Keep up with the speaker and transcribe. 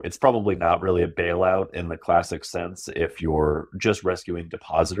It's probably not really a bailout in the classic sense if you're just rescuing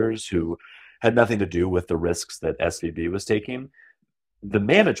depositors who had nothing to do with the risks that SVB was taking. The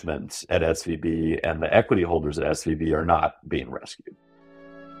management at SVB and the equity holders at SVB are not being rescued.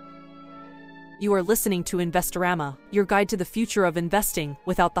 You are listening to Investorama, your guide to the future of investing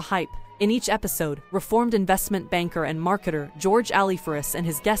without the hype. In each episode, reformed investment banker and marketer George Aliferis and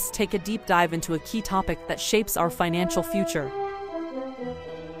his guests take a deep dive into a key topic that shapes our financial future.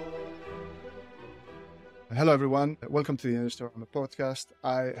 Hello, everyone. Welcome to the Investorama podcast.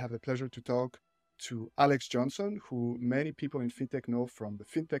 I have the pleasure to talk to Alex Johnson, who many people in Fintech know from the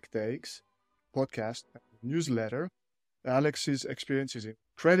Fintech Takes podcast and newsletter. Alex's experience is in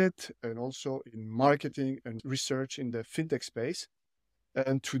credit and also in marketing and research in the Fintech space.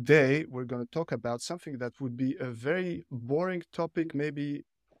 And today we're going to talk about something that would be a very boring topic maybe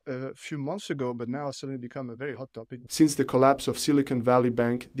a few months ago, but now has suddenly become a very hot topic since the collapse of Silicon Valley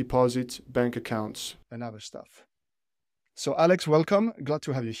Bank deposits, bank accounts, and other stuff. So Alex, welcome. Glad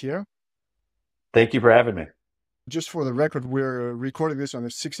to have you here. Thank you for having me. Just for the record, we're recording this on the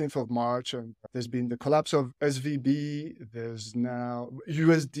 16th of March, and there's been the collapse of SVB. There's now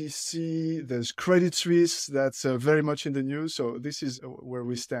USDC. There's Credit Suisse. That's very much in the news. So this is where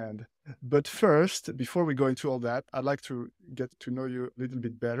we stand. But first, before we go into all that, I'd like to get to know you a little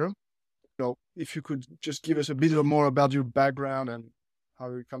bit better. So if you could just give us a bit more about your background and how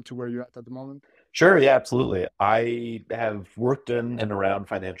you come to where you're at the moment. Sure, yeah, absolutely. I have worked in and around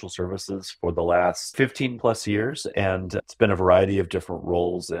financial services for the last 15 plus years, and it's been a variety of different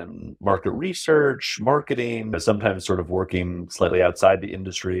roles in market research, marketing, sometimes sort of working slightly outside the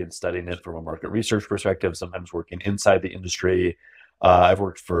industry and studying it from a market research perspective, sometimes working inside the industry. I've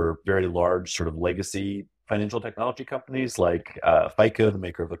worked for very large sort of legacy financial technology companies like FICO, the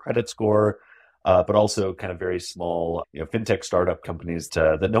maker of the credit score, but also kind of very small, fintech startup companies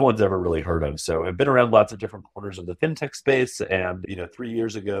that no one's ever really heard of. So I've been around lots of different corners of the fintech space, and 3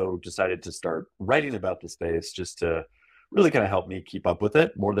 years ago decided to start writing about the space just to really kind of help me keep up with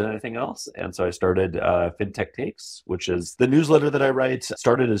it more than anything else. And so I started Fintech Takes, which is the newsletter that I write.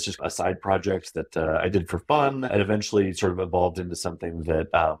 Started as just a side project that I did for fun, and eventually sort of evolved into something that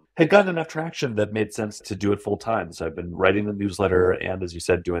had gotten enough traction that made sense to do it full time. So I've been writing the newsletter and, as you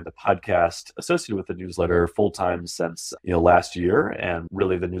said, doing the podcast associated with the newsletter full time since last year. And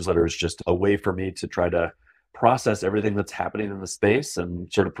really the newsletter is just a way for me to try to process everything that's happening in the space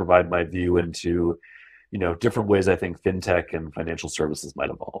and sort of provide my view into different ways I think fintech and financial services might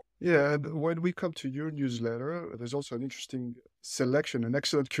evolve. Yeah, and when we come to your newsletter, there's also an interesting selection, an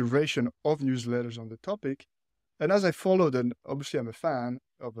excellent curation of newsletters on the topic. And as I followed, and obviously I'm a fan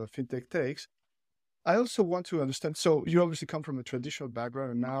of Fintech Takes, I also want to understand, so you obviously come from a traditional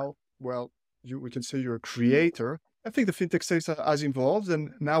background, and now, we can say you're a creator. I think the Fintech Takes has evolved,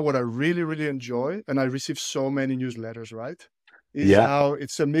 and now what I really, really enjoy, and I receive so many newsletters, right, is how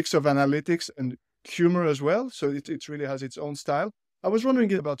it's a mix of analytics and humor as well. So it really has its own style. I was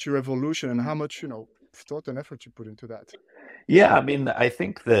wondering about your evolution and how much, thought and effort you put into that. Yeah, I mean, I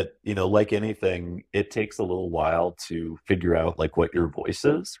think that, like anything, it takes a little while to figure out like what your voice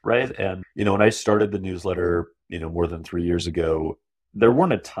is, right? And, when I started the newsletter, more than 3 years ago, there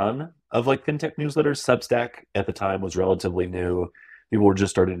weren't a ton of like fintech newsletters. Substack at the time was relatively new. People were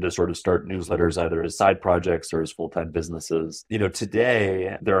just starting to sort of start newsletters either as side projects or as full-time businesses.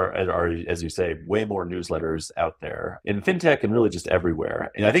 Today there are, as you say, way more newsletters out there in fintech and really just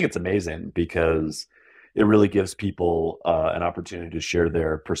everywhere. And I think it's amazing because it really gives people an opportunity to share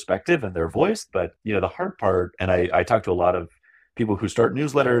their perspective and their voice. But, the hard part, and I talk to a lot of people who start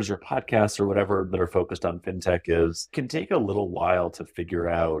newsletters or podcasts or whatever that are focused on fintech, is it can take a little while to figure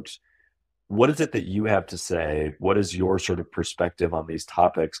out what is it that you have to say? What is your sort of perspective on these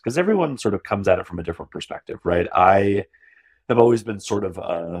topics? Because everyone sort of comes at it from a different perspective, right? I have always been sort of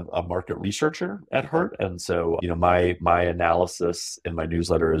a market researcher at heart. And so, my analysis in my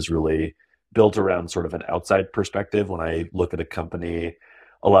newsletter is really built around sort of an outside perspective. When I look at a company,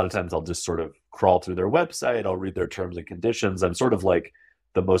 a lot of times I'll just sort of crawl through their website. I'll read their terms and conditions. I'm sort of like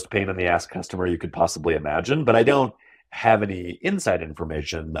the most pain in the ass customer you could possibly imagine, but I don't have any inside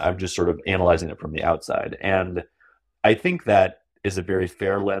information. I'm just sort of analyzing it from the outside. And I think that is a very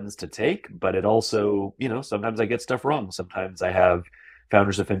fair lens to take, but it also, sometimes I get stuff wrong. Sometimes I have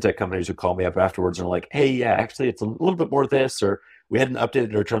founders of fintech companies who call me up afterwards and are like, hey, yeah, actually it's a little bit more this, or we hadn't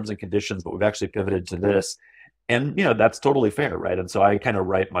updated our terms and conditions, but we've actually pivoted to this. And, that's totally fair, right? And so I kind of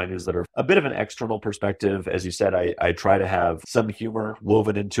write my newsletter a bit of an external perspective. As you said, I try to have some humor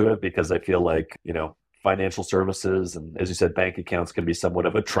woven into it because I feel like, financial services and, as you said, bank accounts can be somewhat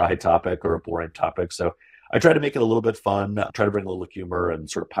of a dry topic or a boring topic. So I try to make it a little bit fun, try to bring a little humor and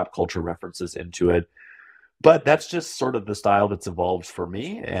sort of pop culture references into it. But that's just sort of the style that's evolved for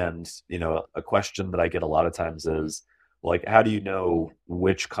me. And, a question that I get a lot of times is like, how do you know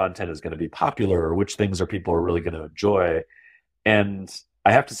which content is going to be popular or which things are people are really going to enjoy? And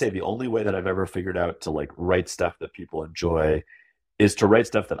I have to say, the only way that I've ever figured out to like write stuff that people enjoy is to write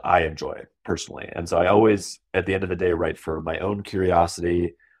stuff that I enjoy personally. And so I always, at the end of the day, write for my own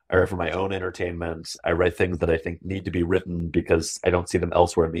curiosity. I write for my own entertainment. I write things that I think need to be written because I don't see them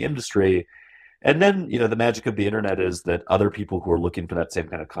elsewhere in the industry. And then, the magic of the internet is that other people who are looking for that same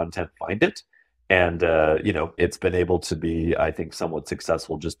kind of content find it. And, it's been able to be, I think, somewhat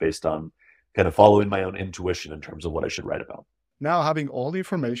successful just based on kind of following my own intuition in terms of what I should write about. Now, having all the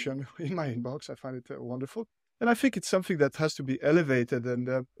information in my inbox, I find it wonderful. And I think it's something that has to be elevated.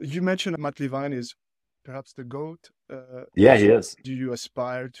 And you mentioned Matt Levine is perhaps the GOAT. Yeah, he is. Do you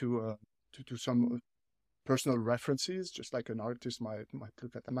aspire to some personal references, just like an artist might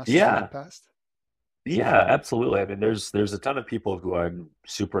look at a master in the past? Yeah, absolutely. I mean, there's a ton of people who I'm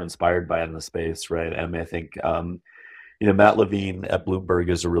super inspired by in the space, right? I mean, I think Matt Levine at Bloomberg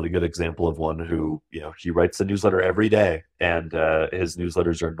is a really good example of one who, he writes a newsletter every day, and his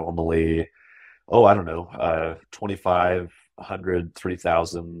newsletters are normally, I don't know, 2,500,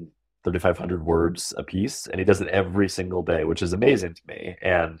 3,000, 3,500 words a piece, and he does it every single day, which is amazing to me.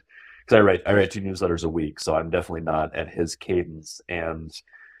 And because I write 2 newsletters a week, so I'm definitely not at his cadence. And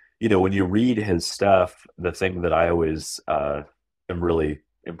when you read his stuff, the thing that I always am really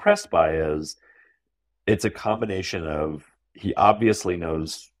impressed by is it's a combination of he obviously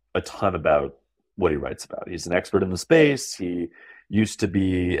knows a ton about what he writes about. He's an expert in the space. He used to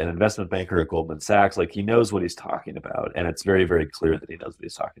be an investment banker at Goldman Sachs. Like he knows what he's talking about, and it's very, very clear that he knows what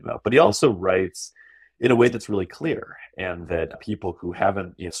he's talking about. But he also writes in a way that's really clear, and that people who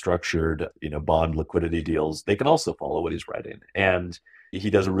haven't structured bond liquidity deals, they can also follow what he's writing. And he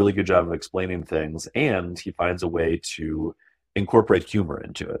does a really good job of explaining things, and he finds a way to incorporate humor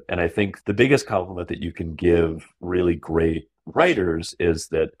into it. And I think the biggest compliment that you can give really great writers is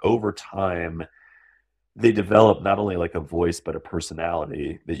that over time, they develop not only like a voice, but a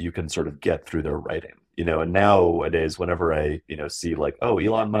personality that you can sort of get through their writing. And nowadays, whenever I, see like, oh,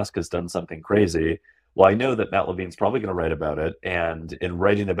 Elon Musk has done something crazy, well, I know that Matt Levine's probably going to write about it. And in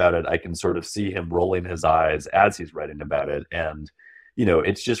writing about it, I can sort of see him rolling his eyes as he's writing about it. And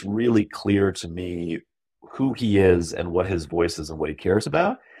it's just really clear to me who he is and what his voice is and what he cares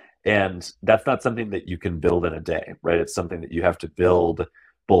about. And that's not something that you can build in a day, right? It's something that you have to build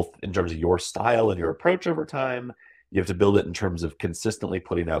both in terms of your style and your approach over time. You have to build it in terms of consistently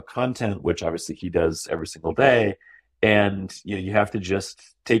putting out content, which obviously he does every single day. And you have to just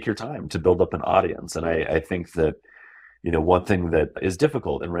take your time to build up an audience. And I think that one thing that is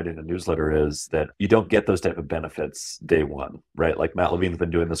difficult in writing a newsletter is that you don't get those type of benefits day one, right? Like Matt Levine's been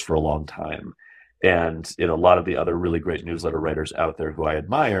doing this for a long time. And a lot of the other really great newsletter writers out there who I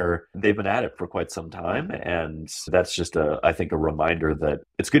admire, they've been at it for quite some time. And that's just I think a reminder that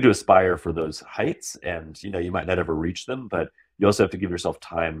it's good to aspire for those heights. And, you might not ever reach them, but you also have to give yourself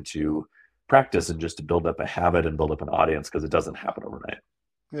time to practice and just to build up a habit and build up an audience, because it doesn't happen overnight.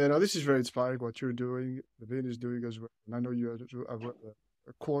 Yeah, no, this is very inspiring what you're doing. Levine is doing as well. And I know you have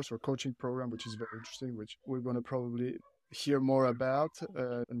a course or coaching program, which is very interesting, which we're going to probably hear more about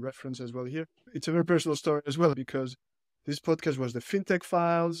and reference as well here. It's a very personal story as well, because this podcast was the Fintech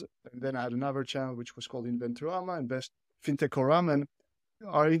Files, and then I had another channel which was called Inventorama and Best Fintechorama. And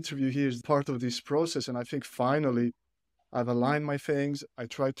our interview here is part of this process, and I think finally I've aligned my things. I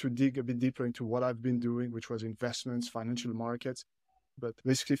tried to dig a bit deeper into what I've been doing, which was investments, financial markets. But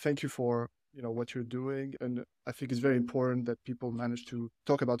basically, thank you for what you're doing, and I think it's very important that people manage to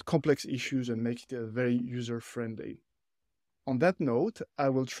talk about complex issues and make it very user-friendly. On that note, I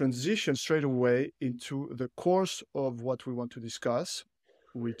will transition straight away into the course of what we want to discuss,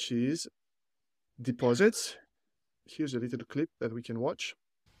 which is deposits. Here's a little clip that we can watch.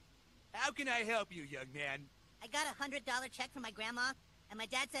 How can I help you, young man? I got a $100 check from my grandma, and my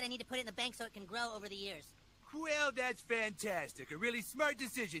dad said I need to put it in the bank so it can grow over the years. Well, that's fantastic. A really smart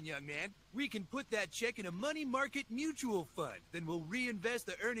decision, young man. We can put that check in a money market mutual fund. Then we'll reinvest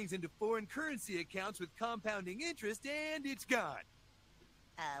the earnings into foreign currency accounts with compounding interest, and it's gone.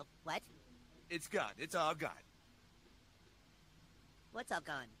 What? It's gone. It's all gone. What's all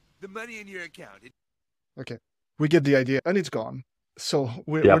gone? The money in your account. Okay, we get the idea, and it's gone. So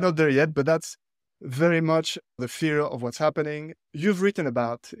we're not there yet, but that's very much the fear of what's happening. You've written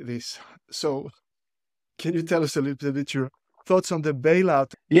about this, so can you tell us a little bit your thoughts on the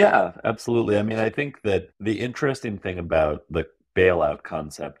bailout? Yeah, absolutely. I mean, I think that the interesting thing about the bailout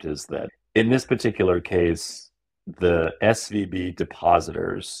concept is that In this particular case, the SVB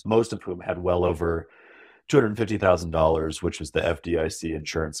depositors, most of whom had well over $250,000, which was the FDIC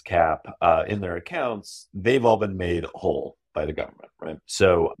insurance cap, in their accounts, they've all been made whole by the government, right?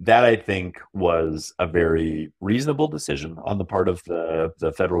 So that I think was a very reasonable decision on the part of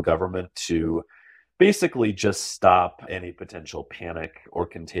the federal government to basically just stop any potential panic or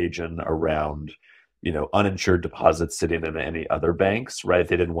contagion around uninsured deposits sitting in any other banks, right?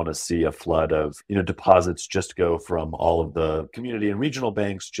 They didn't want to see a flood of, deposits just go from all of the community and regional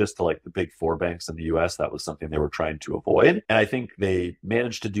banks just to like the big four banks in the US. That was something they were trying to avoid. And I think they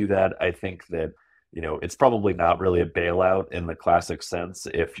managed to do that. I think that, it's probably not really a bailout in the classic sense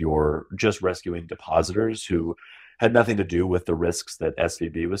if you're just rescuing depositors who had nothing to do with the risks that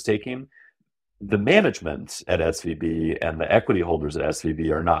SVB was taking. The management at SVB and the equity holders at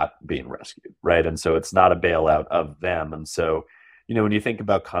SVB are not being rescued, right? And so it's not a bailout of them. And so, when you think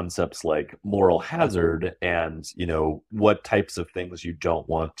about concepts like moral hazard and, what types of things you don't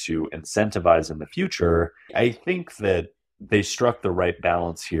want to incentivize in the future, I think that they struck the right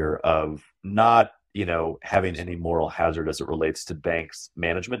balance here of not, having any moral hazard as it relates to banks'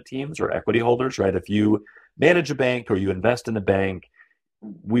 management teams or equity holders, right? If you manage a bank or you invest in a bank,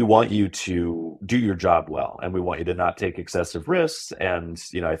 we want you to do your job well, and we want you to not take excessive risks. And,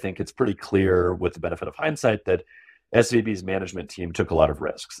 I think it's pretty clear with the benefit of hindsight that SVB's management team took a lot of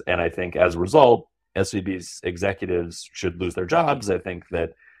risks. And I think as a result, SVB's executives should lose their jobs. I think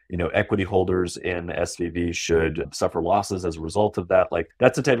that, equity holders in SVB should suffer losses as a result of that. Like,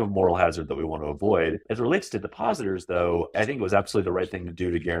 that's the type of moral hazard that we want to avoid. As it relates to depositors, though, I think it was absolutely the right thing to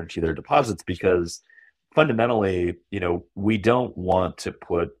do to guarantee their deposits, because fundamentally, we don't want to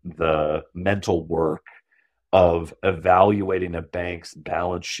put the mental work of evaluating a bank's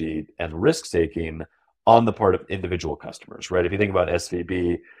balance sheet and risk taking on the part of individual customers, right? If you think about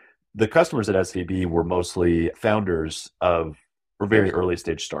SVB, the customers at SVB were mostly founders of very early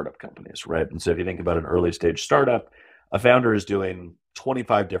stage startup companies, right? And so if you think about an early stage startup, a founder is doing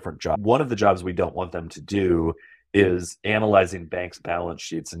 25 different jobs. One of the jobs we don't want them to do is analyzing banks' balance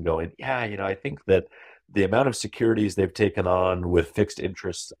sheets and going, yeah, I think that the amount of securities they've taken on with fixed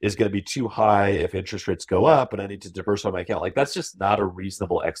interest is going to be too high if interest rates go up and I need to diversify my account. Like, that's just not a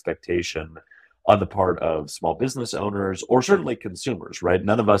reasonable expectation on the part of small business owners or certainly consumers, right?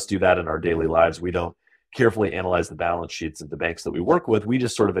 None of us do that in our daily lives. We don't carefully analyze the balance sheets of the banks that we work with. We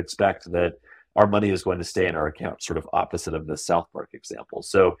just sort of expect that our money is going to stay in our account, sort of opposite of the South Park example.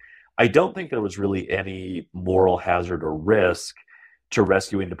 So I don't think there was really any moral hazard or risk to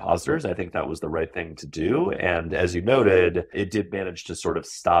rescuing depositors. I think that was the right thing to do. And as you noted, it did manage to sort of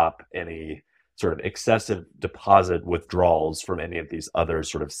stop any sort of excessive deposit withdrawals from any of these other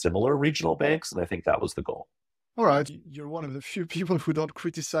sort of similar regional banks. And I think that was the goal. All right. You're one of the few people who don't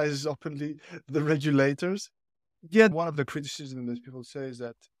criticize openly the regulators. Yet one of the criticisms that people say is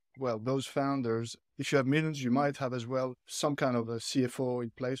that, well, those founders, if you have millions, you might have as well some kind of a CFO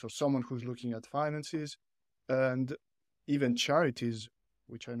in place or someone who's looking at finances. And even charities,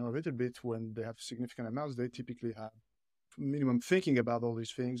 which I know a little bit, when they have significant amounts, they typically have minimum thinking about all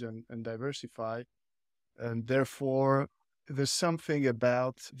these things and diversify. And therefore, there's something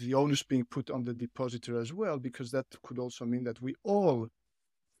about the onus being put on the depositor as well, because that could also mean that we all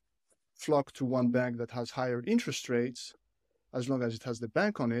flock to one bank that has higher interest rates, as long as it has the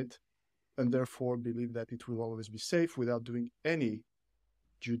bank on it, and therefore believe that it will always be safe without doing any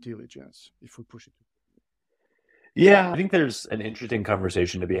due diligence if we push it. Yeah, I think there's an interesting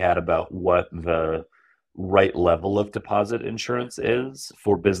conversation to be had about what the right level of deposit insurance is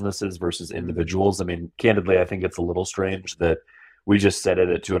for businesses versus individuals. I mean, candidly, I think it's a little strange that we just set it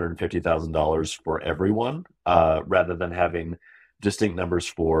at $250,000 for everyone, rather than having distinct numbers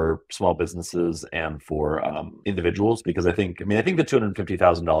for small businesses and for individuals. Because I think the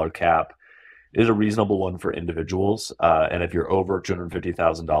 $250,000 cap is a reasonable one for individuals. And if you're over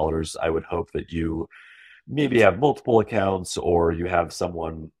 $250,000, I would hope that you maybe have multiple accounts, or you have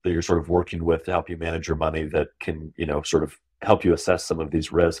someone that you're sort of working with to help you manage your money that can, sort of help you assess some of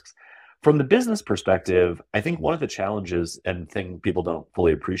these risks. From the business perspective, I think one of the challenges and thing people don't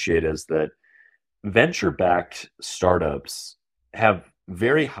fully appreciate is that venture-backed startups have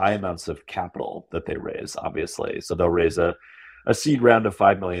very high amounts of capital that they raise, obviously. So they'll raise a seed round of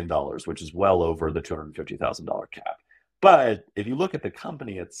 $5 million, which is well over the $250,000 cap. But if you look at the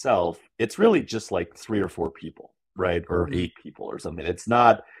company itself, it's really just like 3 or 4 people, right? Or 8 people or something. It's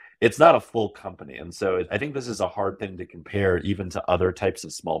not a full company. And so I think this is a hard thing to compare even to other types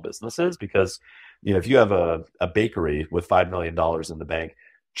of small businesses, because, if you have a bakery with $5 million in the bank,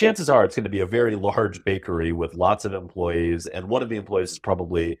 chances are it's going to be a very large bakery with lots of employees. And one of the employees is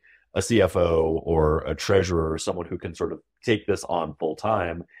probably a CFO or a treasurer or someone who can sort of take this on full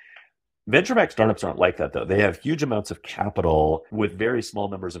time. Venture-backed startups aren't like that, though. They have huge amounts of capital with very small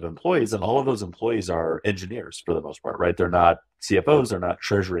numbers of employees, and all of those employees are engineers for the most part, right? They're not CFOs, they're not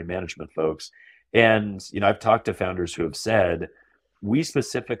treasury management folks. And, I've talked to founders who have said, we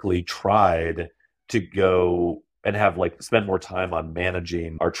specifically tried to go and have spend more time on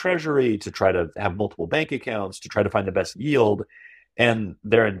managing our treasury, to try to have multiple bank accounts, to try to find the best yield. And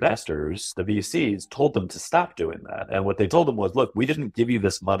their investors, the VCs, told them to stop doing that. And what they told them was, look, we didn't give you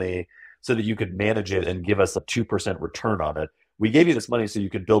this money so that you could manage it and give us a 2% return on it. We gave you this money so you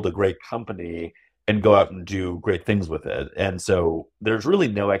could build a great company and go out and do great things with it. And so there's really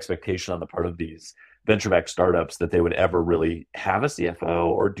no expectation on the part of these venture-backed startups that they would ever really have a CFO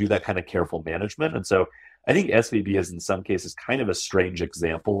or do that kind of careful management. And so I think SVB is in some cases kind of a strange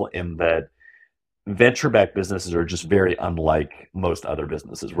example in that venture-backed businesses are just very unlike most other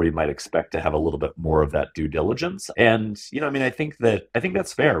businesses where you might expect to have a little bit more of that due diligence. And, I think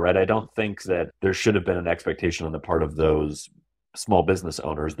that's fair, right? I don't think that there should have been an expectation on the part of those small business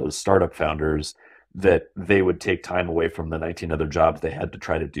owners, those startup founders, that they would take time away from the 19 other jobs they had to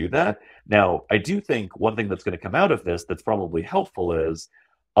try to do that. Now, I do think one thing that's going to come out of this that's probably helpful is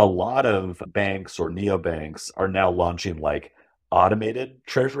a lot of banks or neobanks are now launching automated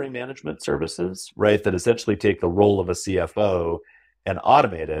treasury management services, right? That essentially take the role of a CFO and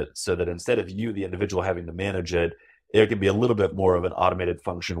automate it so that instead of you, the individual, having to manage it, there can be a little bit more of an automated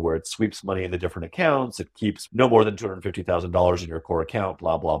function where it sweeps money into different accounts. It keeps no more than $250,000 in your core account,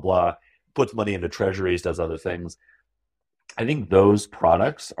 blah, blah, blah, puts money into treasuries, does other things. I think those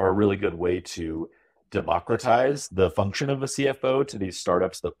products are a really good way to democratize the function of a CFO to these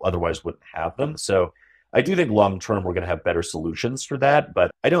startups that otherwise wouldn't have them. So I do think long term we're going to have better solutions for that,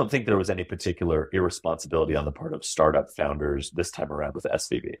 but I don't think there was any particular irresponsibility on the part of startup founders this time around with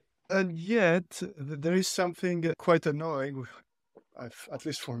SVB. And yet, there is something quite annoying, at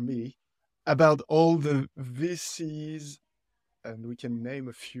least for me, about all the VCs, and we can name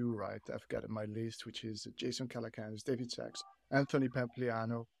a few, right? I've got my list, which is Jason Calacanis, David Sachs, Anthony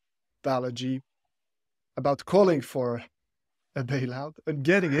Pampliano, Balaji, about calling for a bailout and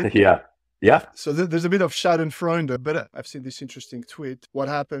getting it. Yeah. So there's a bit of Schadenfreude, but I've seen this interesting tweet. What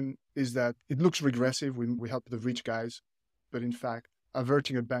happened is that it looks regressive. We help the rich guys, but in fact,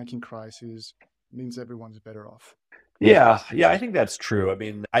 averting a banking crisis means everyone's better off. Yeah, I think that's true. I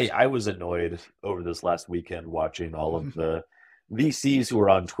mean, I was annoyed over this last weekend watching all of the VCs who were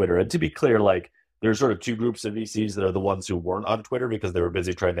on Twitter. And to be clear, there's sort of two groups of VCs that are the ones who weren't on Twitter because they were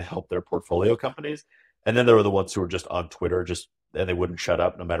busy trying to help their portfolio companies. And then there were the ones who were just on Twitter, and they wouldn't shut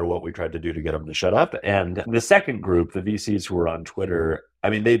up no matter what we tried to do to get them to shut up. And the second group, the VCs who were on Twitter,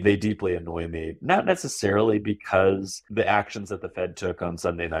 I mean, they deeply annoy me, not necessarily because the actions that the Fed took on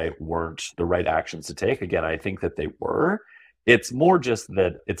Sunday night weren't the right actions to take. Again, I think that they were. It's more just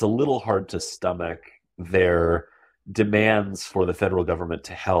that it's a little hard to stomach their demands for the federal government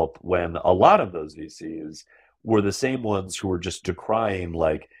to help when a lot of those VCs were the same ones who were just decrying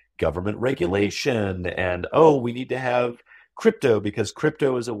government regulation and, we need to have crypto because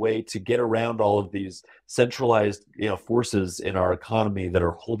crypto is a way to get around all of these centralized, forces in our economy that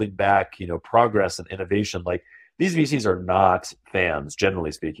are holding back, progress and innovation. These VCs are not fans,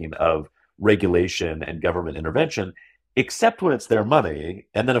 generally speaking, of regulation and government intervention, except when it's their money.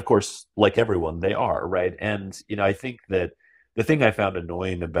 And then, of course, like everyone, they are, right? And, I think that the thing I found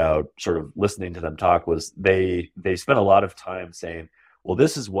annoying about sort of listening to them talk was they spent a lot of time saying, well,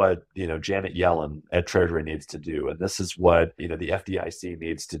 this is what, Janet Yellen at Treasury needs to do. And this is what, the FDIC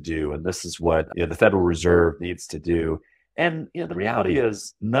needs to do. And this is what, the Federal Reserve needs to do. And, the reality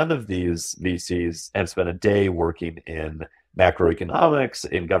is none of these VCs have spent a day working in macroeconomics,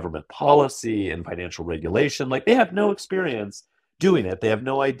 in government policy, in financial regulation. They have no experience doing it. They have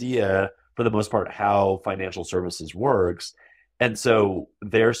no idea, for the most part, how financial services works. And so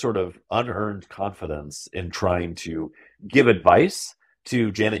their sort of unearned confidence in trying to give advice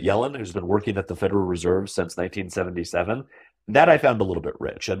to Janet Yellen, who's been working at the Federal Reserve since 1977, that I found a little bit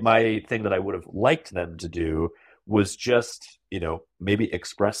rich. And my thing that I would have liked them to do was just, maybe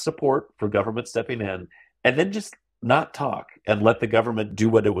express support for government stepping in and then just not talk and let the government do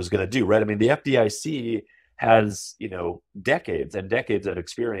what it was going to do, right? I mean, the FDIC has, decades and decades of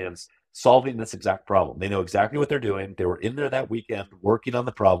experience solving this exact problem. They know exactly what they're doing. They were in there that weekend working on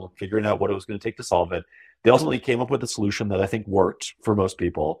the problem, figuring out what it was going to take to solve it. They ultimately came up with a solution that I think worked for most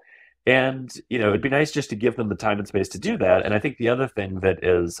people. And, it'd be nice just to give them the time and space to do that. And I think the other thing that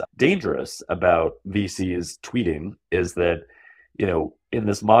is dangerous about VCs tweeting is that, in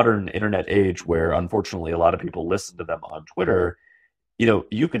this modern internet age where unfortunately a lot of people listen to them on Twitter,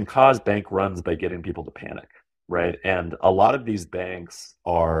 you can cause bank runs by getting people to panic, right? And a lot of these banks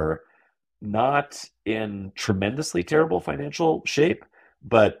are not in tremendously terrible financial shape,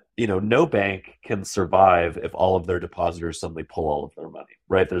 but no bank can survive if all of their depositors suddenly pull all of their money,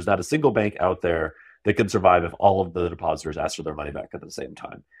 right? There's not a single bank out there that can survive if all of the depositors ask for their money back at the same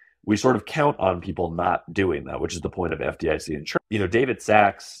time. We sort of count on people not doing that, which is the point of FDIC insurance. David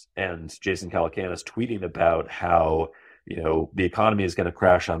Sachs and Jason Calacanis tweeting about how, the economy is going to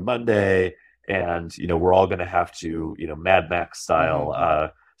crash on Monday and, we're all going to have to, Mad Max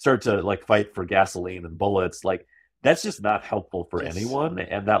style, start to like fight for gasoline and bullets. Like that's just not helpful for anyone.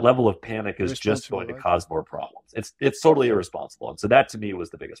 And that level of panic is just going to cause more problems. It's totally irresponsible. And so that to me was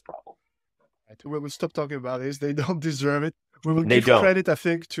the biggest problem. We will stop talking about this. They don't deserve it. We will give credit, I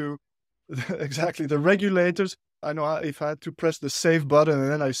think, to exactly the regulators. I know if I had to press the save button and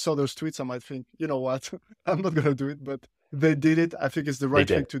then I saw those tweets, I might think, you know what, I'm not going to do it, but they did it. I think it's the right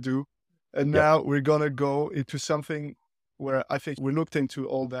thing to do. And now we're going to go into something where I think we looked into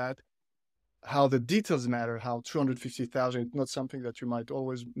all that, how the details matter, how 250,000 is not something that you might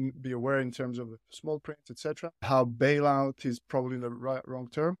always be aware in terms of small print, etc. How bailout is probably the wrong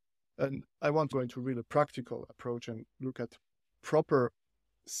term. And I want to go into a really practical approach and look at proper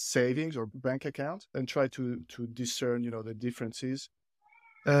savings or bank accounts and try to discern, the differences.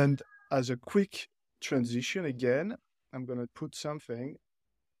 And as a quick transition, again, I'm going to put something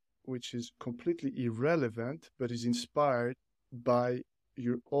which is completely irrelevant, but is inspired by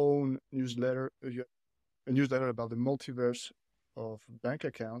your own newsletter, a newsletter about the multiverse of bank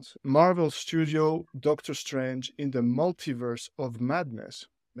accounts. Marvel Studio, Doctor Strange in the Multiverse of Madness.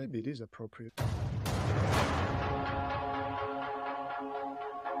 Maybe it is appropriate.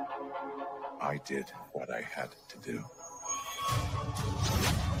 I did what I had to do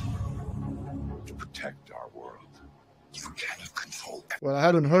to protect our world. You cannot control it. Well, I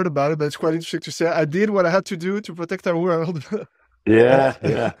hadn't heard about it, but it's quite interesting to say I did what I had to do to protect our world.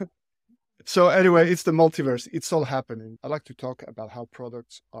 Yeah. So anyway, it's the multiverse. It's all happening. I like to talk about how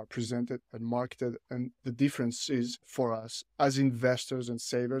products are presented and marketed and the differences for us as investors and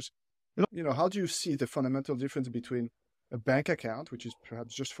savers. How do you see the fundamental difference between a bank account, which is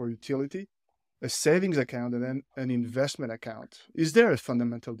perhaps just for utility, a savings account, and then an investment account? Is there a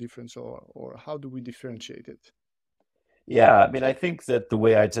fundamental difference or how do we differentiate it? Yeah, I mean, I think that the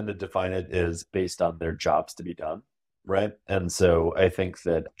way I tend to define it is based on their jobs to be done, right? And so I think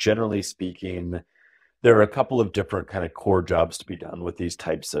that generally speaking, there are a couple of different kind of core jobs to be done with these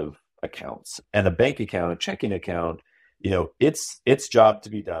types of accounts. And a bank account, a checking account, its job to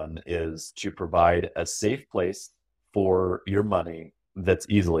be done is to provide a safe place for your money that's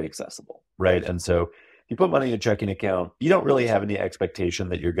easily accessible, right? And so you put money in a checking account, you don't really have any expectation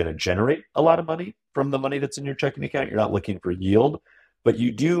that you're going to generate a lot of money from the money that's in your checking account. You're not looking for yield, but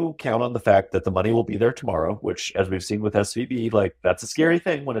you do count on the fact that the money will be there tomorrow, which, as we've seen with SVB, like that's a scary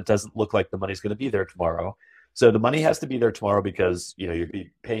thing when it doesn't look like the money's going to be there tomorrow. So the money has to be there tomorrow because, you're going to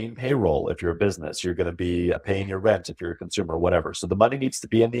be paying payroll if you're a business, you're going to be paying your rent if you're a consumer, whatever. So the money needs to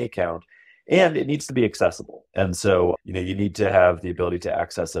be in the account. And it needs to be accessible. And so, you need to have the ability to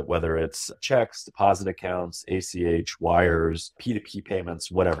access it, whether it's checks, deposit accounts, ACH, wires, P2P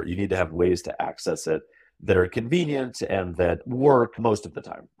payments, whatever. You need to have ways to access it that are convenient and that work most of the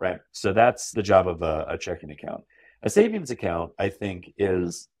time, right? So that's the job of a checking account. A savings account, I think,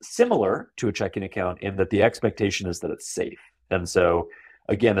 is similar to a checking account in that the expectation is that it's safe. And so,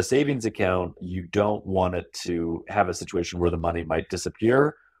 again, a savings account, you don't want it to have a situation where the money might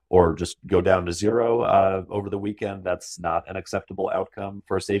disappear or just go down to zero over the weekend. That's not an acceptable outcome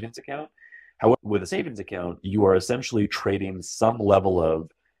for a savings account. However, with a savings account, you are essentially trading some level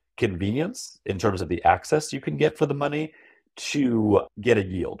of convenience in terms of the access you can get for the money to get a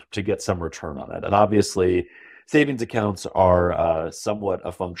yield, to get some return on it. And obviously, savings accounts are somewhat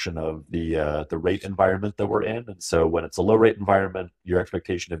a function of the rate environment that we're in. And so when it's a low rate environment, your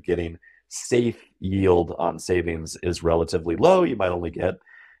expectation of getting safe yield on savings is relatively low. You might only get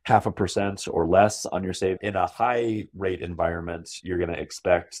 0.5% or less on your save. In a high rate environment, you're going to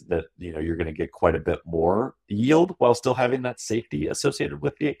expect that you're going to get quite a bit more yield while still having that safety associated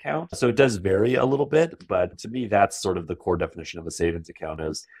with the account. So it does vary a little bit, but to me, that's sort of the core definition of a savings account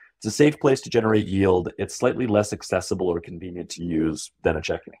is it's a safe place to generate yield. It's slightly less accessible or convenient to use than a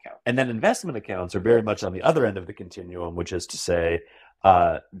checking account. And then investment accounts are very much on the other end of the continuum, which is to say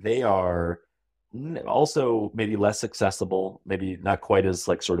they are also maybe less accessible, maybe not quite as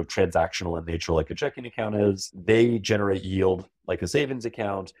like sort of transactional in nature like a checking account is. They generate yield like a savings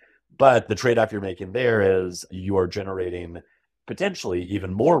account, but the trade-off you're making there is you are generating potentially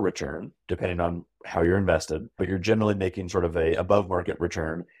even more return, depending on how you're invested, but you're generally making sort of a above market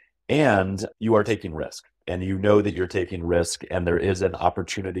return, and you are taking risk. And you know that you're taking risk, and there is an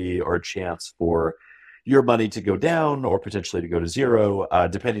opportunity or a chance for your money to go down or potentially to go to zero,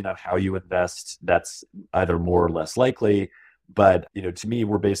 depending on how you invest. That's either more or less likely. But to me,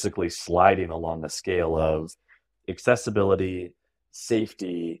 we're basically sliding along the scale of accessibility,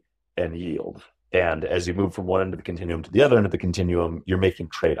 safety, and yield. And as you move from one end of the continuum to the other end of the continuum, you're making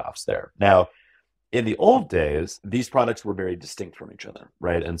trade-offs there. Now, in the old days, these products were very distinct from each other,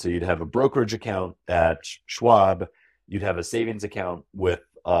 right? And so you'd have a brokerage account at Schwab, you'd have a savings account with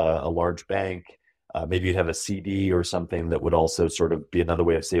a large bank, maybe you'd have a CD or something that would also sort of be another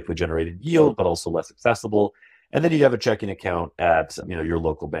way of safely generating yield, but also less accessible. And then you'd have a checking account at your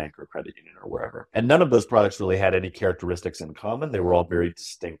local bank or credit union or wherever. And none of those products really had any characteristics in common. They were all very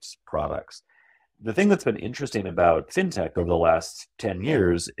distinct products. The thing that's been interesting about fintech over the last 10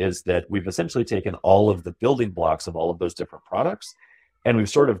 years is that we've essentially taken all of the building blocks of all of those different products, and we've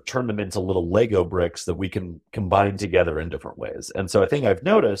sort of turned them into little Lego bricks that we can combine together in different ways. And so a thing I've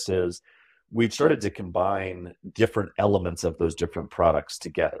noticed is we've started to combine different elements of those different products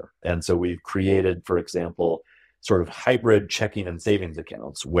together. And so we've created, for example, sort of hybrid checking and savings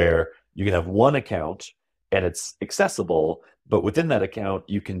accounts where you can have one account and it's accessible, but within that account,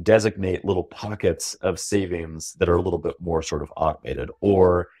 you can designate little pockets of savings that are a little bit more sort of automated.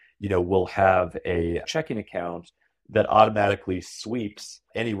 Or, we'll have a checking account that automatically sweeps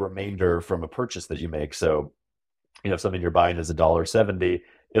any remainder from a purchase that you make. So, if something you're buying is $1.70,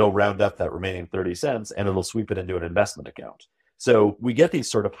 it'll round up that remaining 30 cents and it'll sweep it into an investment account. So we get these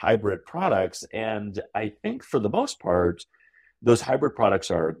sort of hybrid products. And I think for the most part, those hybrid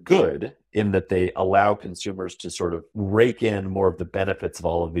products are good in that they allow consumers to sort of rake in more of the benefits of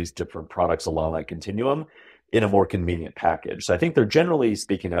all of these different products along that continuum in a more convenient package. So I think they're generally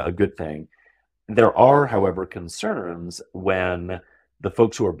speaking a good thing. There are, however, concerns when the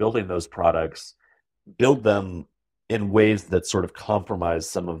folks who are building those products build them in ways that sort of compromise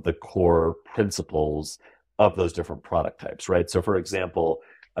some of the core principles of those different product types, right? So for example,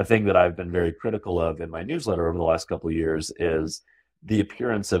 a thing that I've been very critical of in my newsletter over the last couple of years is the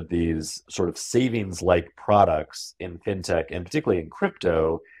appearance of these sort of savings-like products in fintech and particularly in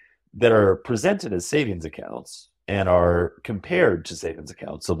crypto that are presented as savings accounts and are compared to savings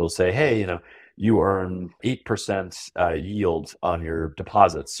accounts. So they'll say, hey, you earn 8% yield on your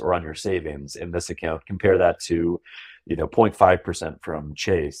deposits or on your savings in this account. Compare that to, 0.5% from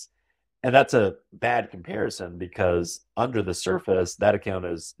Chase. And that's a bad comparison because under the surface, that account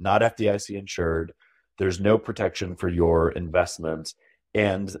is not FDIC insured. There's no protection for your investment.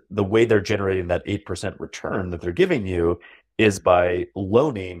 And the way they're generating that 8% return that they're giving you is by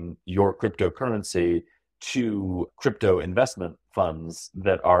loaning your cryptocurrency to crypto investment funds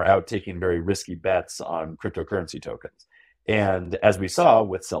that are out taking very risky bets on cryptocurrency tokens. And as we saw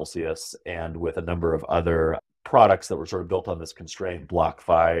with Celsius and with a number of other products that were sort of built on this constraint,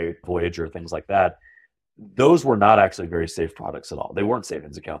 BlockFi, Voyager, things like that, those were not actually very safe products at all. They weren't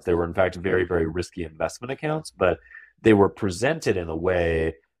savings accounts. They were, in fact, very, very risky investment accounts, but they were presented in a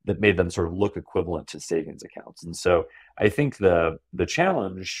way that made them sort of look equivalent to savings accounts. And so I think the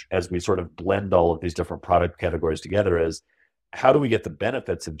challenge as we sort of blend all of these different product categories together is how do we get the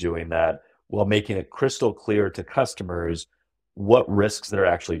benefits of doing that while making it crystal clear to customers what risks they're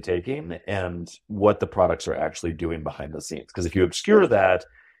actually taking and what the products are actually doing behind the scenes. Because if you obscure that,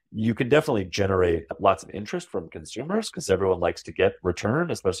 you can definitely generate lots of interest from consumers because everyone likes to get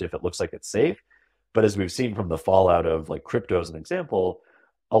return, especially if it looks like it's safe. But as we've seen from the fallout of like crypto as an example,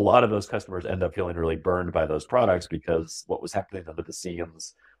 a lot of those customers end up feeling really burned by those products because what was happening under the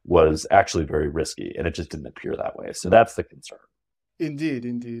scenes was actually very risky and it just didn't appear that way. So that's the concern. Indeed.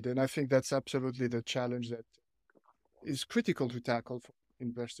 And I think that's absolutely the challenge that is critical to tackle for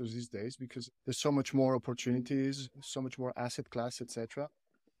investors these days because there's so much more opportunities, so much more asset class, etc.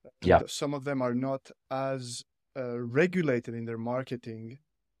 Yeah. Some of them are not as regulated in their marketing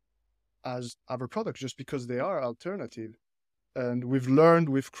as other products just because they are alternative. And we've learned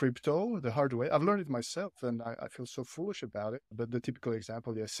with crypto the hard way. I've learned it myself and I feel so foolish about it. But the typical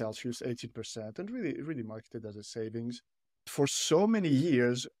example, yes, Celsius 18% and really marketed as a savings. For so many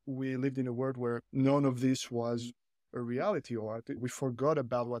years, we lived in a world where none of this was a reality, or we forgot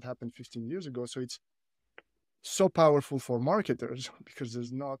about what happened 15 years ago. So it's so powerful for marketers because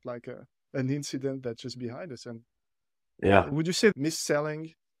there's not like an incident that's just behind us. And yeah, would you say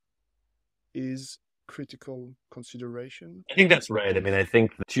mis-selling is critical consideration? I think that's right. I mean, I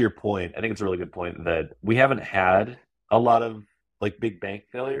think to your point, I think it's a really good point that we haven't had a lot of like big bank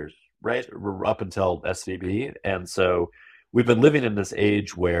failures, right? Up until SVB. And so we've been living in this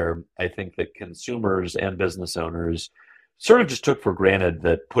age where I think that consumers and business owners sort of just took for granted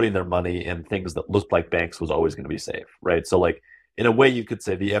that putting their money in things that looked like banks was always going to be safe, right? So like in a way you could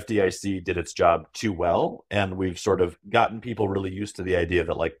say the FDIC did its job too well, and we've sort of gotten people really used to the idea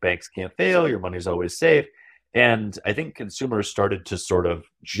that like banks can't fail, your money's always safe. And I think consumers started to sort of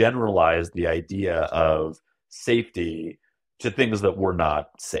generalize the idea of safety to things that were not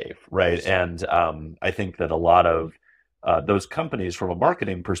safe, right? And I think that a lot of those companies, from a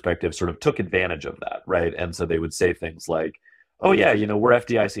marketing perspective, sort of took advantage of that, right? And so they would say things like, "Oh yeah, we're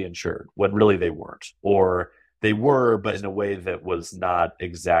FDIC insured," when really they weren't, or they were, but in a way that was not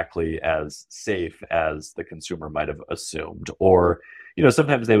exactly as safe as the consumer might have assumed, or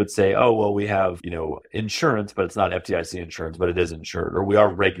sometimes they would say, "Oh, well, we have, insurance, but it's not FDIC insurance, but it is insured, or we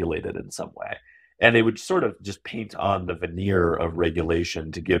are regulated in some way." And they would sort of just paint on the veneer of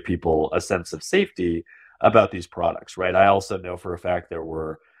regulation to give people a sense of safety about these products, right? I also know for a fact there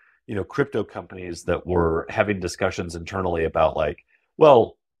were, crypto companies that were having discussions internally about like,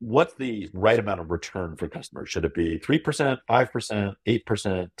 well, what's the right amount of return for customers? Should it be 3%, 5%,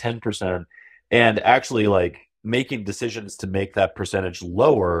 8%, 10%? And actually like making decisions to make that percentage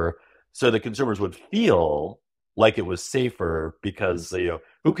lower so the consumers would feel like it was safer, because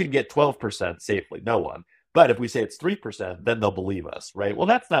who can get 12% safely? No one. But if we say it's 3%, then they'll believe us, right? Well,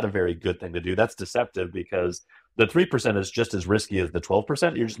 that's not a very good thing to do. That's deceptive, because the 3% is just as risky as the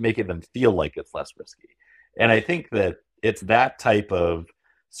 12%. You're just making them feel like it's less risky. And I think that it's that type of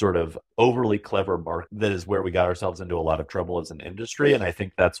sort of overly clever market that is where we got ourselves into a lot of trouble as an industry. And I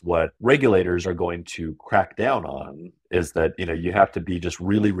think that's what regulators are going to crack down on, is that, you have to be just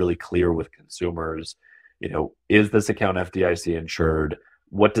really, really clear with consumers. Is this account FDIC insured?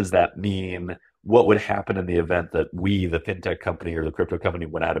 What does that mean? What would happen in the event that we, the fintech company or the crypto company,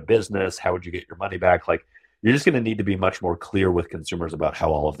 went out of business? How would you get your money back? Like, you're just going to need to be much more clear with consumers about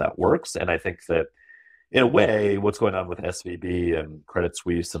how all of that works. And I think that in a way, what's going on with SVB and Credit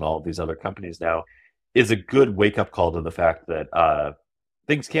Suisse and all of these other companies now is a good wake-up call to the fact that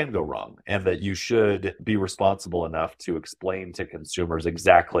things can go wrong, and that you should be responsible enough to explain to consumers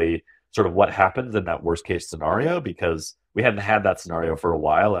exactly sort of what happens in that worst case scenario, because we hadn't had that scenario for a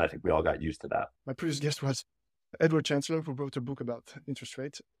while, and I think we all got used to that. My previous guest was Edward Chancellor, who wrote a book about interest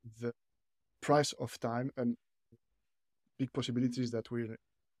rates, the price of time, and big possibilities that we're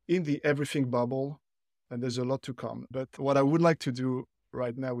in the everything bubble, and there's a lot to come. But what I would like to do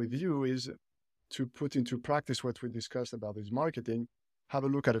right now with you is to put into practice what we discussed about this marketing, have a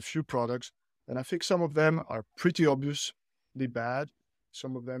look at a few products, and I think some of them are pretty obviously bad.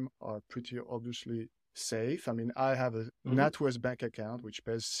 Some of them are pretty obviously safe. I mean, I have a NatWest bank account, which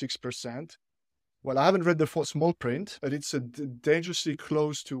pays 6%. Well, I haven't read the small print, but it's dangerously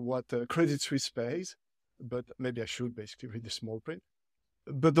close to what Credit Suisse pays. But maybe I should basically read the small print.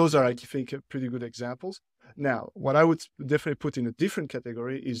 But those are, I think, pretty good examples. Now, what I would definitely put in a different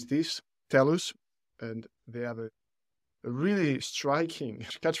category is this TELUS, and they have a really striking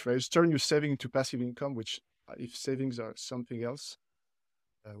catchphrase: turn your saving into passive income, which if savings are something else,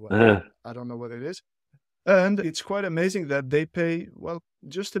 I don't know what it is. And it's quite amazing that they pay, well,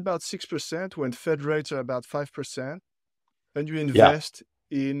 just about 6% when Fed rates are about 5%, and you invest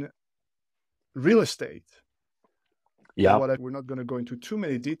in real estate. Yeah. We're not going to go into too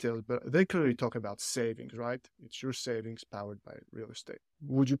many details, but they clearly talk about savings, right? It's your savings powered by real estate.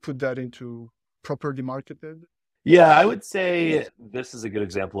 Would you put that into properly marketed? Yeah, I would say this is a good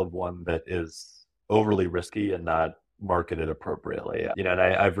example of one that is overly risky and not marketed appropriately. And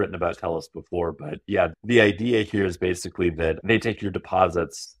I've written about TELUS before, but yeah, the idea here is basically that they take your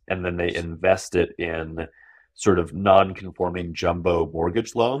deposits and then they invest it in sort of non-conforming jumbo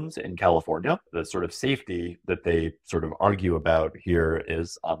mortgage loans in California. The sort of safety that they sort of argue about here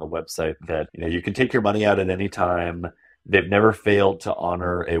is on the website that, you can take your money out at any time. They've never failed to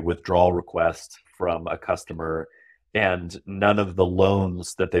honor a withdrawal request from a customer, and none of the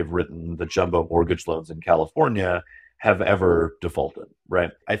loans that they've written, the jumbo mortgage loans in California, have ever defaulted,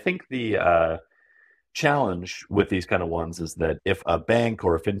 right? I think the challenge with these kind of ones is that if a bank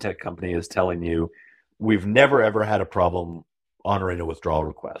or a fintech company is telling you, we've never ever had a problem honoring a withdrawal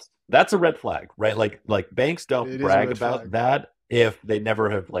request, that's a red flag, right? Like banks don't brag about that if they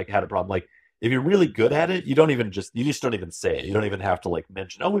never have like had a problem. Like if you're really good at it, you just don't even say it. You don't even have to like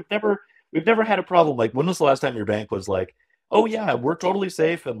mention, oh, we've never had a problem. Like, when was the last time your bank was like, oh yeah, we're totally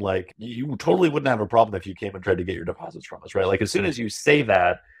safe, and like you totally wouldn't have a problem if you came and tried to get your deposits from us, right? Like as soon as you say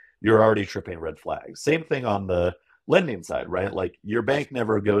that, you're already tripping red flags. Same thing on the lending side, right? Like your bank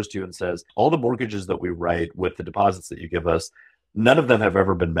never goes to you and says, all the mortgages that we write with the deposits that you give us, none of them have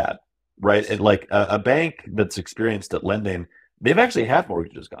ever been bad. right? And like a bank that's experienced at lending, they've actually had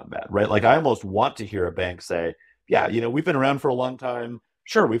mortgages gone bad, right? Like I almost want to hear a bank say, yeah, we've been around for a long time.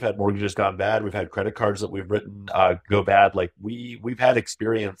 Sure, we've had mortgages gone bad. We've had credit cards that we've written go bad. Like we've had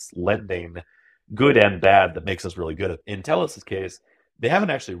experience lending, good and bad, that makes us really good. In Telus' case, they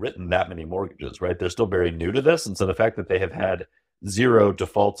haven't actually written that many mortgages, right? They're still very new to this, and so the fact that they have had zero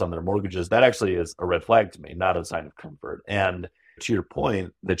defaults on their mortgages, that actually is a red flag to me, not a sign of comfort. And to your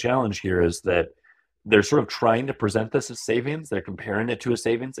point, the challenge here is that they're sort of trying to present this as savings. They're comparing it to a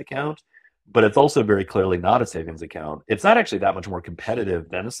savings account, but it's also very clearly not a savings account. It's not actually that much more competitive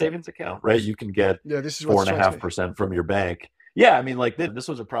than a savings account, right? You can get Yeah, this is what four and a strikes half me. percent from your bank. Yeah, I mean, like this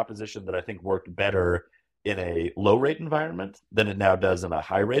was a proposition that I think worked better in a low rate environment than it now does in a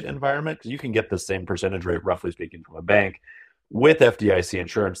high rate environment, because you can get the same percentage rate, roughly speaking, from a bank with FDIC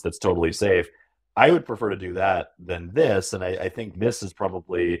insurance that's totally safe. I would prefer to do that than this. And I think this is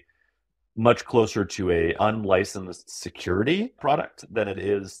probably much closer to a unlicensed security product than it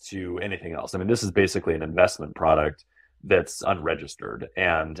is to anything else. I mean, this is basically an investment product that's unregistered,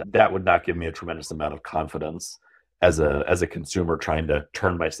 and that would not give me a tremendous amount of confidence as a consumer trying to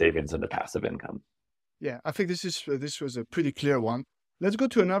turn my savings into passive income. Yeah, I think this was a pretty clear one. Let's go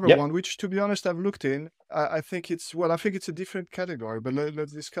to another Yep. one, which, to be honest, I've looked in. I think I think it's a different category, but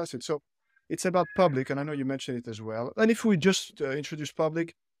let's discuss it. So, it's about public, and I know you mentioned it as well. And if we just introduce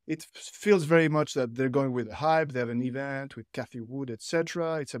public, it feels very much that they're going with a hype. They have an event with Kathy Wood,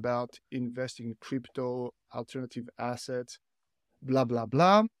 etc. It's about investing in crypto, alternative assets, blah blah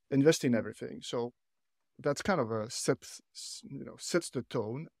blah, invest in everything. So that's kind of sets the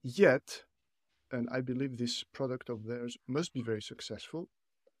tone. Yet, and I believe this product of theirs must be very successful,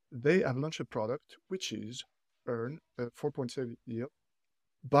 they have launched a product which is earn a 4.7 yield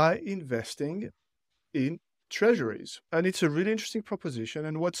by investing in treasuries. And it's a really interesting proposition.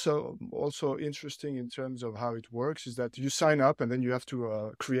 And what's also interesting in terms of how it works is that you sign up and then you have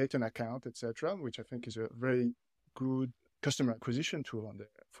to create an account, etc., which I think is a very good customer acquisition tool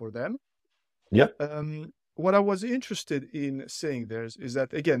for them. Yep. What I was interested in saying there is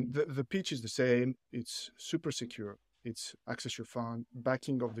that, again, the pitch is the same. It's super secure. It's access your fund,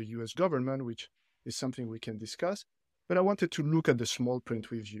 backing of the US government, which is something we can discuss. But I wanted to look at the small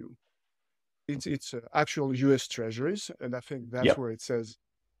print with you. It's actual US treasuries. And I think that's Yep. where it says,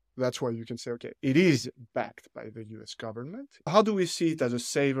 that's why you can say, okay, it is backed by the US government. How do we see it as a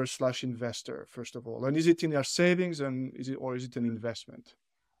saver / investor, first of all? And is it in our savings and is it an investment?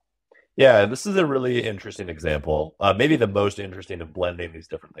 Yeah, this is a really interesting example. Maybe the most interesting of blending these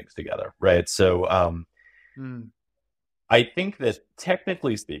different things together, right? So Mm. I think that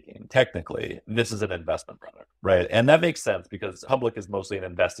technically, this is an investment product, right? And that makes sense because Public is mostly an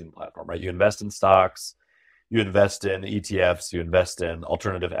investing platform, right? You invest in stocks, you invest in ETFs, you invest in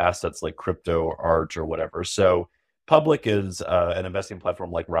alternative assets like crypto or art or whatever. So Public is an investing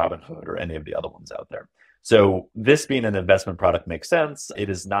platform like Robinhood or any of the other ones out there. So this being an investment product makes sense.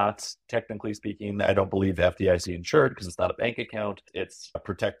 It is not, technically speaking, I don't believe FDIC insured because it's not a bank account. It's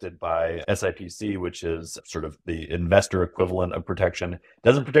protected by SIPC, which is sort of the investor equivalent of protection. It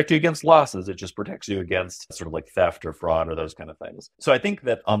doesn't protect you against losses. It just protects you against sort of like theft or fraud or those kind of things. So I think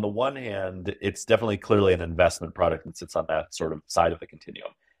that on the one hand, it's definitely clearly an investment product that sits on that sort of side of the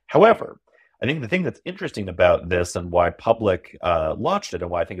continuum. However, I think the thing that's interesting about this and why Public launched it and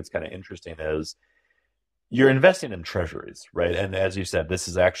why I think it's kind of interesting is you're investing in treasuries, right? And as you said, this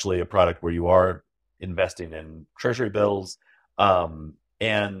is actually a product where you are investing in treasury bills.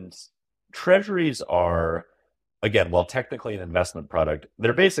 And treasuries are, again, while technically an investment product,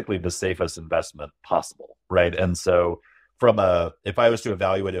 they're basically the safest investment possible, right? And so if I was to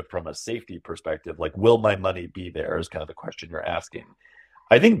evaluate it from a safety perspective, like, will my money be there is kind of the question you're asking.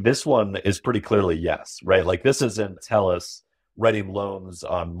 I think this one is pretty clearly yes, right? Like this isn't Telus writing loans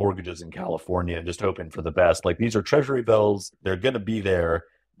on mortgages in California and just hoping for the best. Like these are treasury bills. They're going to be there.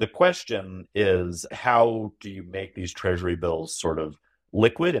 The question is, how do you make these treasury bills sort of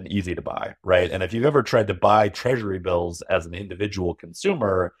liquid and easy to buy, right? And if you've ever tried to buy treasury bills as an individual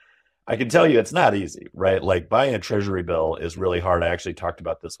consumer, I can tell you it's not easy, right? Like buying a treasury bill is really hard. I actually talked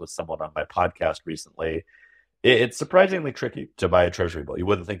about this with someone on my podcast recently. It's surprisingly tricky to buy a treasury bill. You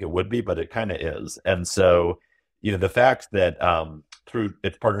wouldn't think it would be, but it kind of is. And so the fact that through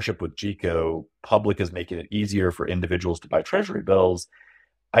its partnership with GECO, Public is making it easier for individuals to buy treasury bills,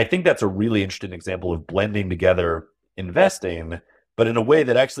 I think that's a really interesting example of blending together investing, but in a way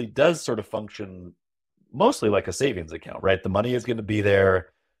that actually does sort of function mostly like a savings account, right? The money is going to be there.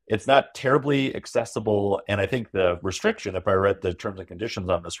 It's not terribly accessible. And I think the restriction, if I read the terms and conditions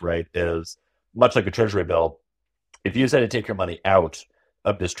on this right, is much like a treasury bill. If you decide to take your money out,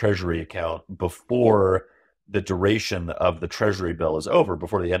 of this treasury account before the duration of the treasury bill is over,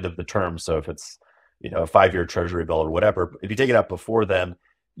 before the end of the term. So if it's, a 5-year treasury bill or whatever, if you take it out before then,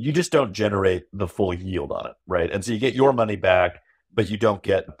 you just don't generate the full yield on it, right? And so you get your money back, but you don't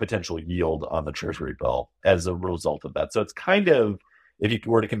get potential yield on the treasury bill as a result of that. So it's kind of, if you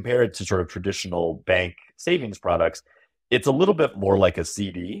were to compare it to sort of traditional bank savings products, it's a little bit more like a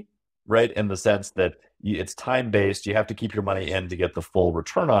CD, right? In the sense that it's time-based. You have to keep your money in to get the full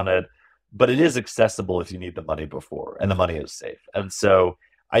return on it, but it is accessible if you need the money before, and the money is safe. And so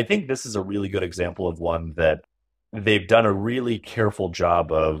I think this is a really good example of one that they've done a really careful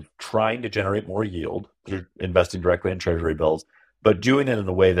job of trying to generate more yield through investing directly in treasury bills, but doing it in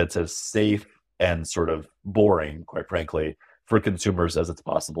a way that's as safe and sort of boring, quite frankly, for consumers as it's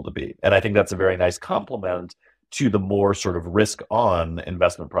possible to be. And I think that's a very nice complement to the more sort of risk-on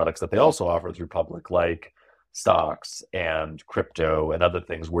investment products that they also offer through public, like stocks and crypto and other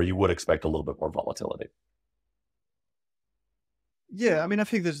things where you would expect a little bit more volatility. Yeah, I mean, I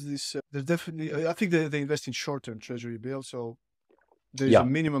think there's definitely, I think they invest in short-term treasury bills, so there's Yeah, a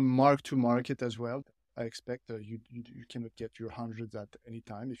minimum mark to market as well. I expect you cannot get your hundreds at any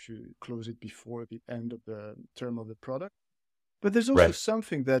time if you close it before the end of the term of the product. But there's also right.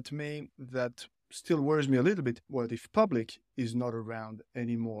 something that still worries me a little bit. What if public is not around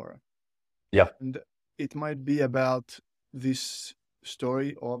anymore? Yeah, And it might be about this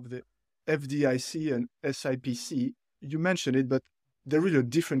story of the FDIC and SIPC. You mentioned it, but they're really a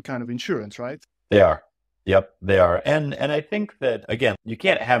different kind of insurance, right? they are. Yep, they are. And I think that, again, you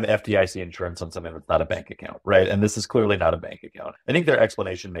can't have FDIC insurance on something that's not a bank account, right? And this is clearly not a bank account. I think their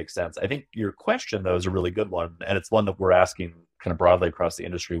explanation makes sense. I think your question, though, is a really good one. And it's one that we're asking kind of broadly across the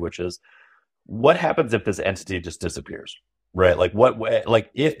industry, which is, what happens if this entity just disappears, right? Like like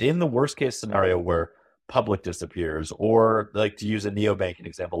if in the worst case scenario where public disappears, or like to use a neobanking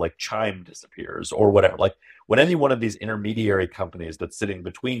example, like Chime disappears or whatever, like when any one of these intermediary companies that's sitting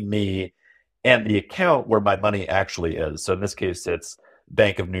between me and the account where my money actually is. So in this case, it's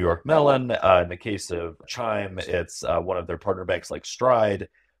Bank of New York Mellon. In the case of Chime, it's one of their partner banks like Stride.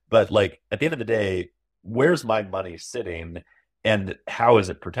 But like at the end of the day, where's my money sitting and how is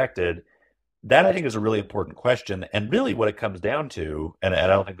it protected? That I think is a really important question. And really what it comes down to, and I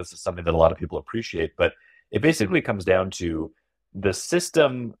don't think this is something that a lot of people appreciate, but it basically comes down to the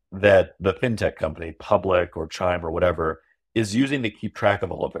system that the fintech company, Public or Chime or whatever, is using to keep track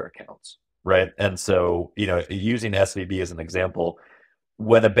of all of their accounts, right? And so, using SVB as an example,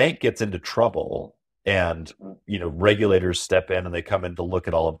 when a bank gets into trouble and, regulators step in and they come in to look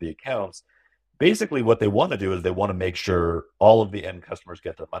at all of the accounts, basically what they want to do is they want to make sure all of the end customers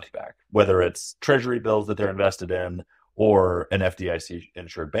get their money back, whether it's treasury bills that they're invested in or an FDIC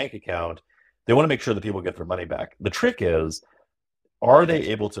insured bank account. They want to make sure that people get their money back. The trick is, are they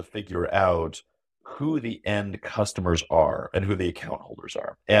able to figure out who the end customers are and who the account holders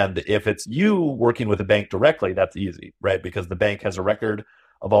are? And if it's you working with a bank directly, that's easy, right? Because the bank has a record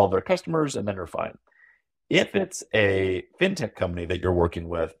of all of their customers and then you're fine. If it's a fintech company that you're working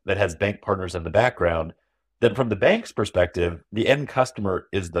with that has bank partners in the background, then from the bank's perspective, the end customer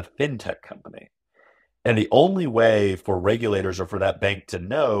is the fintech company. And the only way for regulators or for that bank to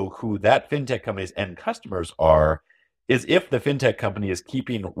know who that fintech company's end customers are is if the fintech company is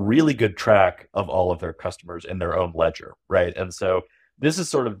keeping really good track of all of their customers in their own ledger, right? And so this is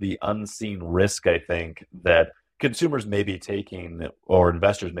sort of the unseen risk, I think, that consumers may be taking or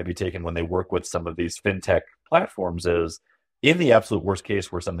investors may be taking when they work with some of these fintech platforms is, in the absolute worst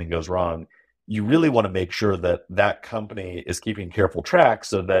case where something goes wrong, you really want to make sure that that company is keeping careful track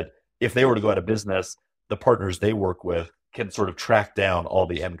so that if they were to go out of business, the partners they work with can sort of track down all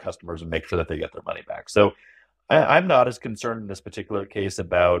the end customers and make sure that they get their money back. So I'm not as concerned in this particular case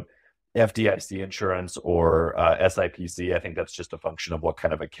about FDIC insurance or SIPC. I think that's just a function of what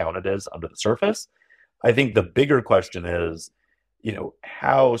kind of account it is under the surface. I think the bigger question is,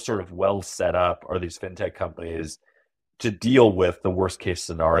 how sort of well set up are these fintech companies to deal with the worst case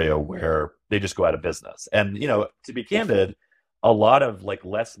scenario where they just go out of business? And, to be candid, a lot of like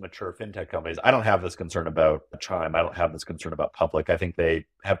less mature fintech companies, I don't have this concern about Chime. I don't have this concern about Public. I think they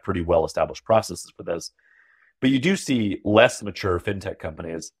have pretty well established processes for this. But you do see less mature fintech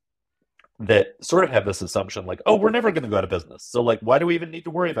companies that sort of have this assumption like, oh, we're never going to go out of business. So like, why do we even need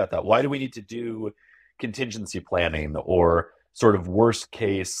to worry about that? Why do we need to do contingency planning or sort of worst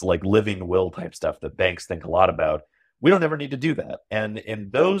case, like living will type stuff that banks think a lot about? We don't ever need to do that. And in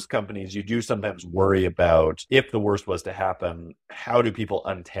those companies, you do sometimes worry about, if the worst was to happen, how do people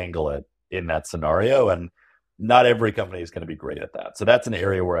untangle it in that scenario? And not every company is going to be great at that. So that's an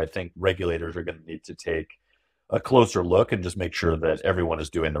area where I think regulators are going to need to take a closer look and just make sure that everyone is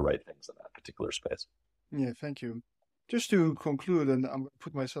doing the right things in that particular space. Yeah, thank you. Just to conclude, and I'm going to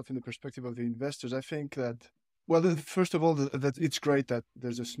put myself in the perspective of the investors, I think that, well, first of all, that it's great that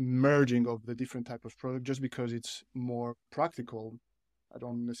there's this merging of the different type of product just because it's more practical. I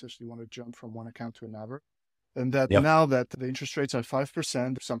don't necessarily want to jump from one account to another. And that Yep. now that the interest rates are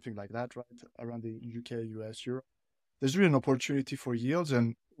 5%, something like that, right, around the UK, US, Europe, there's really an opportunity for yields.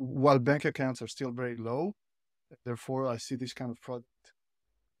 And while bank accounts are still very low, therefore, I see this kind of product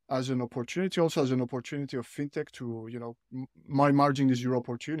as an opportunity, also as an opportunity of fintech to, my margin is your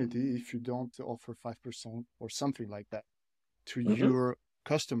opportunity. If you don't offer 5% or something like that to your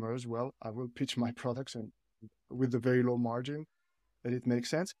customers, well, I will pitch my products and with a very low margin, and it makes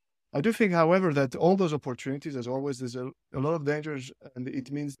sense. I do think, however, that all those opportunities, as always, there's a lot of dangers, and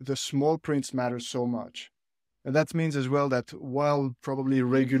it means the small prints matter so much. And that means as well that while probably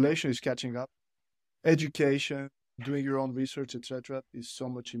regulation is catching up, education, doing your own research, etc., is so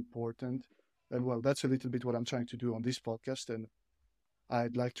much important. And well, that's a little bit what I'm trying to do on this podcast. And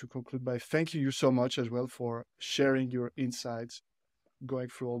I'd like to conclude by thanking you so much as well for sharing your insights, going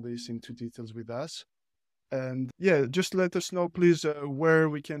through all this into details with us. And yeah, just let us know, please, where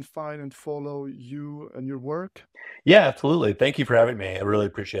we can find and follow you and your work. Yeah, absolutely. Thank you for having me. I really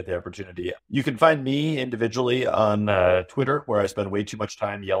appreciate the opportunity. You can find me individually on Twitter, where I spend way too much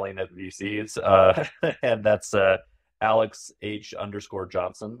time yelling at VCs. And that's Alex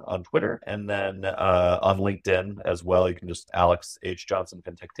H_Johnson on Twitter. And then on LinkedIn as well, you can just Alex H. Johnson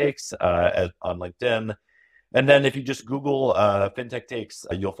Fintech Takes on LinkedIn. And then if you just Google Fintech Takes,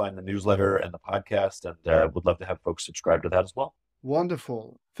 you'll find the newsletter and the podcast, and would love to have folks subscribe to that as well.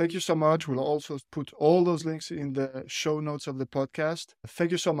 Wonderful. Thank you so much. We'll also put all those links in the show notes of the podcast.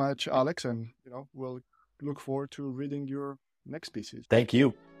 Thank you so much, Alex, and we'll look forward to reading your next pieces. Thank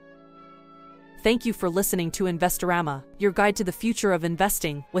you. Thank you for listening to Investorama, your guide to the future of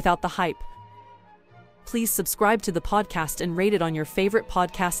investing without the hype. Please subscribe to the podcast and rate it on your favorite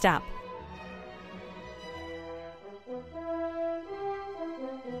podcast app.